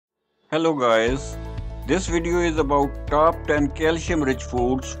Hello guys, this video is about top 10 calcium rich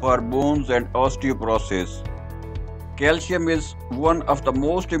foods for bones and osteoporosis. Calcium is one of the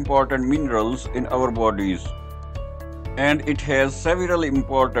most important minerals in our bodies and it has several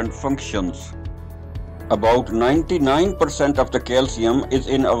important functions. About 99% of the calcium is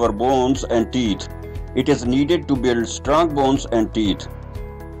in our bones and teeth. It is needed to build strong bones and teeth.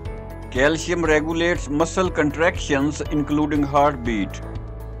 Calcium regulates muscle contractions including heartbeat.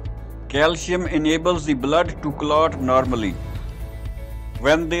 Calcium enables the blood to clot normally.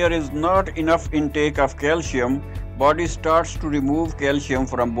 When there is not enough intake of calcium, body starts to remove calcium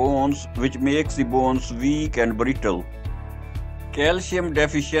from bones, which makes the bones weak and brittle. Calcium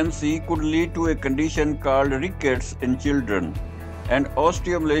deficiency could lead to a condition called rickets in children and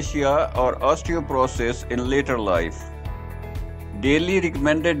osteomalacia or osteoporosis in later life. Daily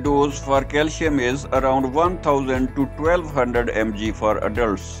recommended dose for calcium is around 1000 to 1200 mg for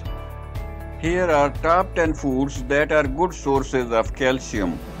adults. Here are top 10 foods that are good sources of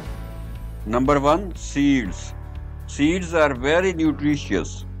calcium. Number 1. Seeds. Seeds are very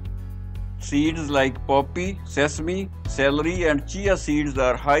nutritious. Seeds like poppy, sesame, celery and chia seeds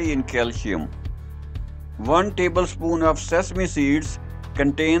are high in calcium. 1 tablespoon of sesame seeds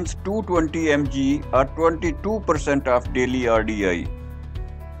contains 220 mg or 22% of daily RDI.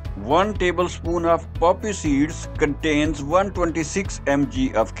 1 tablespoon of poppy seeds contains 126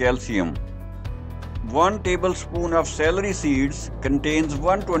 mg of calcium. 1 tablespoon of celery seeds contains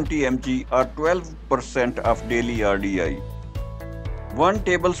 120 mg or 12% of daily RDI. 1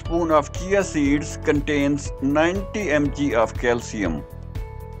 tablespoon of chia seeds contains 90 mg of calcium.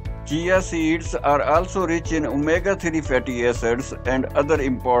 Chia seeds are also rich in omega-3 fatty acids and other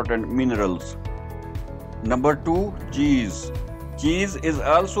important minerals. Number 2. Cheese. Cheese is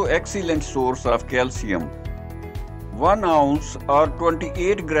also excellent source of calcium. 1 ounce or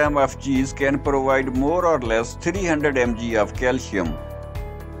 28 gram of cheese can provide more or less 300 mg of calcium.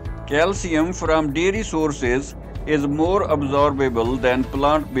 Calcium from dairy sources is more absorbable than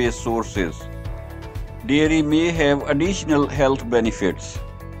plant-based sources. Dairy may have additional health benefits.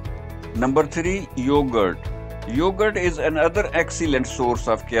 Number 3. Yogurt. Yogurt is another excellent source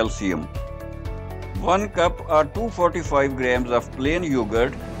of calcium. 1 cup or 245 grams of plain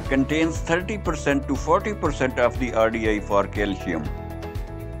yogurt contains 30% to 40% of the RDI for calcium.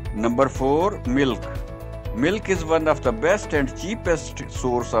 Number 4. Milk. Milk is one of the best and cheapest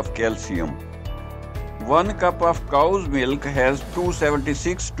source of calcium. 1 cup of cow's milk has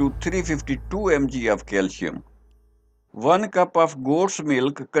 276 to 352 mg of calcium. 1 cup of goat's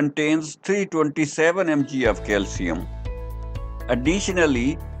milk contains 327 mg of calcium.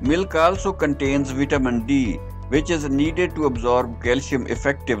 Additionally, milk also contains vitamin D, which is needed to absorb calcium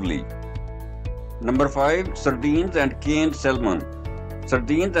effectively. Number 5. Sardines and canned salmon.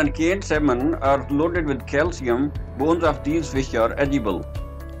 Sardines and canned salmon are loaded with calcium. Bones of these fish are edible.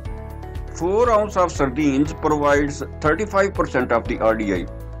 4 ounces of sardines provides 35% of the RDI.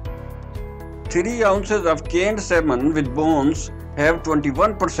 3 ounces of canned salmon with bones have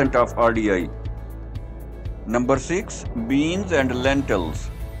 21% of RDI. Number 6. Beans and lentils.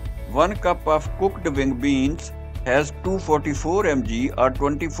 1 cup of cooked wing beans has 244 mg or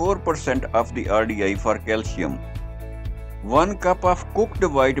 24% of the RDI for calcium. 1 cup of cooked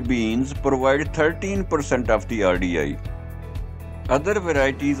white beans provide 13% of the RDI. Other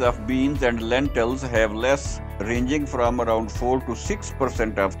varieties of beans and lentils have less, ranging from around 4 to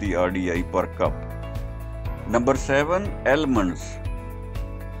 6% of the RDI per cup. Number 7. Almonds.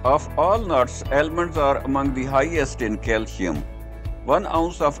 Of all nuts, almonds are among the highest in calcium. 1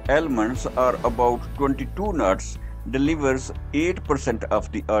 ounce of almonds or about 22 nuts delivers 8%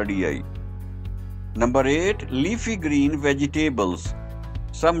 of the RDI. Number 8. Leafy green vegetables.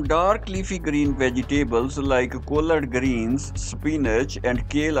 Some dark leafy green vegetables like collard greens, spinach and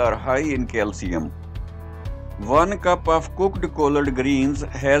kale are high in calcium. 1 cup of cooked collard greens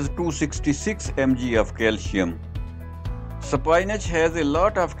has 266 mg of calcium. Spinach has a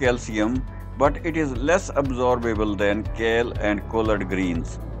lot of calcium, but it is less absorbable than kale and collard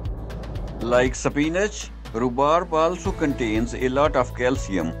greens. Like spinach, rhubarb also contains a lot of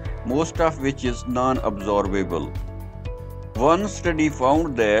calcium, most of which is non-absorbable. One study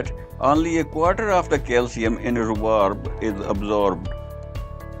found that only a quarter of the calcium in rhubarb is absorbed.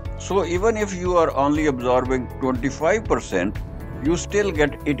 So even if you are only absorbing 25%, you still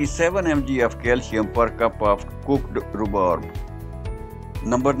get 87 mg of calcium per cup of cooked rhubarb.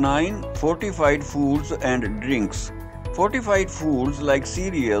 Number 9. Fortified foods and drinks. Fortified foods like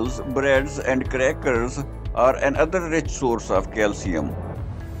cereals, breads and crackers are another rich source of calcium.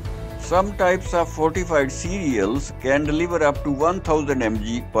 Some types of fortified cereals can deliver up to 1000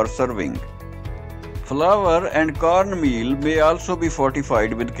 mg per serving. Flour and cornmeal may also be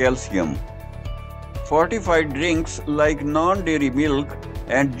fortified with calcium. Fortified drinks like non-dairy milk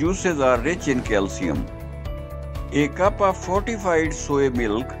and juices are rich in calcium. A cup of fortified soy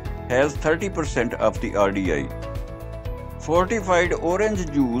milk has 30% of the RDI. Fortified orange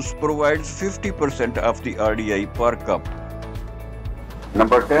juice provides 50% of the RDI per cup.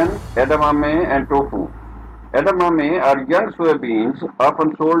 Number 10. Edamame and Tofu. Edamame are young soybeans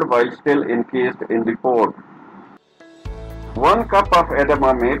often sold while still encased in the pod. 1 cup of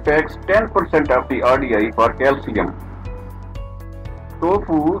edamame packs 10% of the RDI for calcium.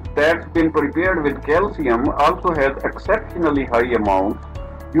 Tofu that's been prepared with calcium also has exceptionally high amounts.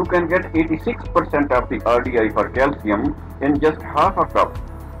 You can get 86% of the RDI for calcium in just half a cup.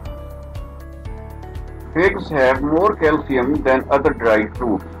 Figs have more calcium than other dried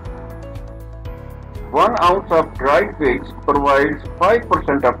fruits. 1 ounce of dried figs provides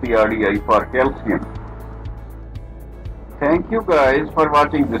 5% of the RDI for calcium. Thank you guys for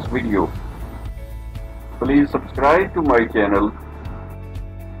watching this video. Please subscribe to my channel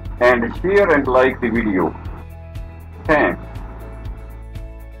and share and like the video. Thanks.